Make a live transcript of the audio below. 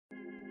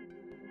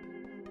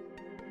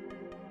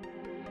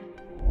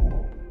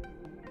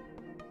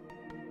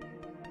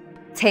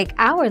Take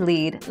our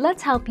lead,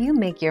 let's help you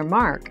make your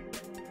mark.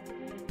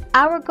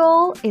 Our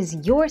goal is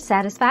your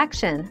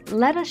satisfaction.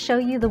 Let us show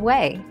you the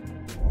way.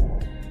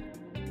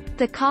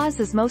 The cause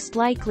is most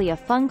likely a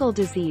fungal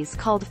disease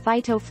called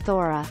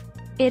phytophthora.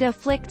 It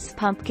afflicts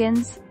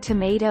pumpkins,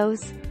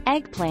 tomatoes,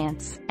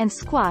 eggplants, and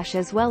squash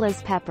as well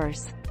as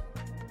peppers.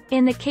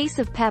 In the case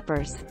of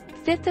peppers,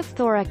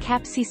 Phytophthora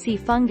capsicii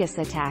fungus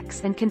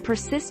attacks and can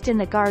persist in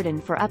the garden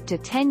for up to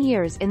 10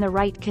 years in the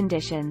right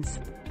conditions.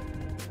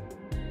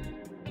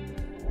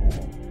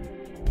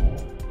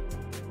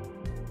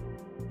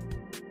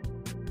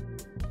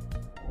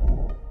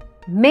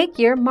 Make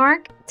your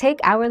mark, take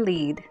our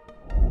lead.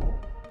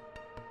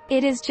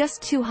 It is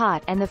just too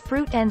hot and the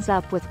fruit ends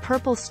up with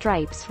purple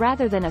stripes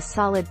rather than a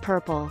solid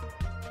purple.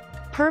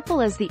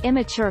 Purple is the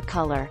immature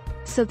color,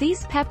 so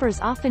these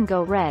peppers often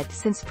go red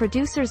since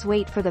producers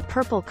wait for the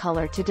purple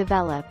color to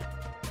develop.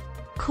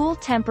 Cool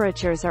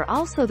temperatures are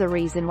also the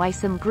reason why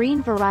some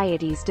green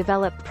varieties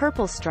develop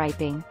purple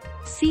striping.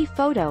 See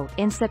photo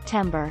in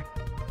September.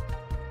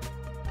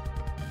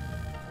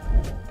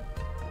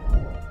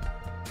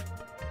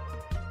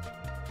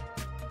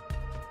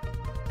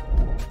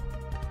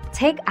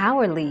 Take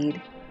our lead.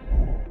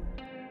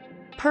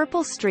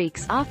 Purple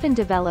streaks often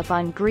develop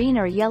on green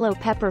or yellow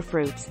pepper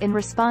fruits in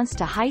response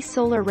to high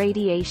solar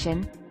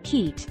radiation,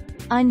 heat,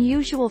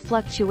 unusual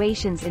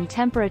fluctuations in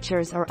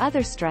temperatures or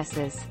other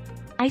stresses.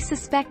 I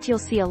suspect you'll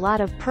see a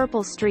lot of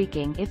purple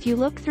streaking if you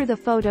look through the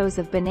photos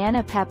of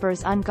banana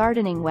peppers on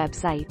gardening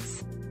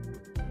websites.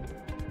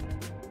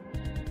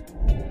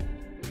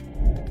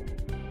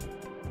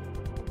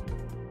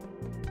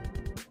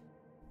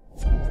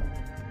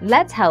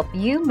 Let's help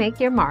you make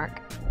your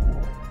mark.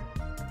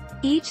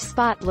 Each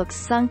spot looks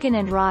sunken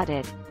and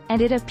rotted,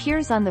 and it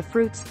appears on the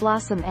fruit's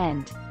blossom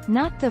end,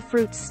 not the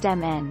fruit's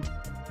stem end.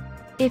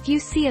 If you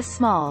see a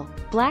small,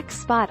 black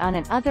spot on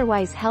an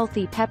otherwise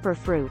healthy pepper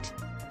fruit,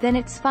 then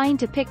it's fine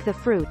to pick the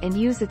fruit and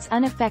use its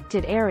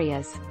unaffected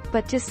areas,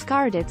 but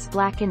discard its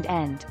blackened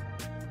end.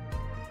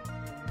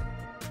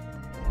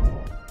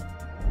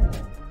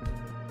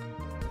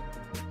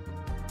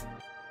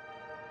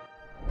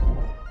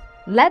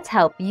 Let's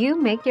help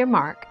you make your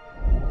mark.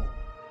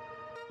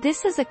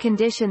 This is a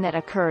condition that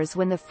occurs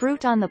when the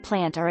fruit on the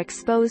plant are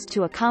exposed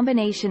to a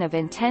combination of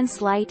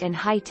intense light and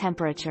high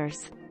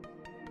temperatures.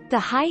 The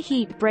high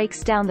heat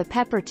breaks down the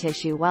pepper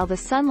tissue while the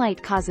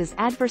sunlight causes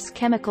adverse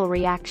chemical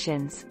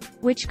reactions,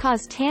 which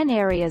cause tan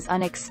areas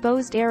on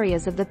exposed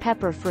areas of the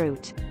pepper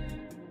fruit.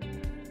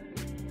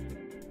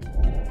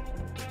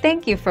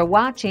 Thank you for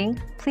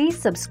watching. Please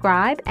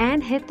subscribe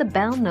and hit the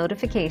bell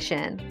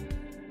notification.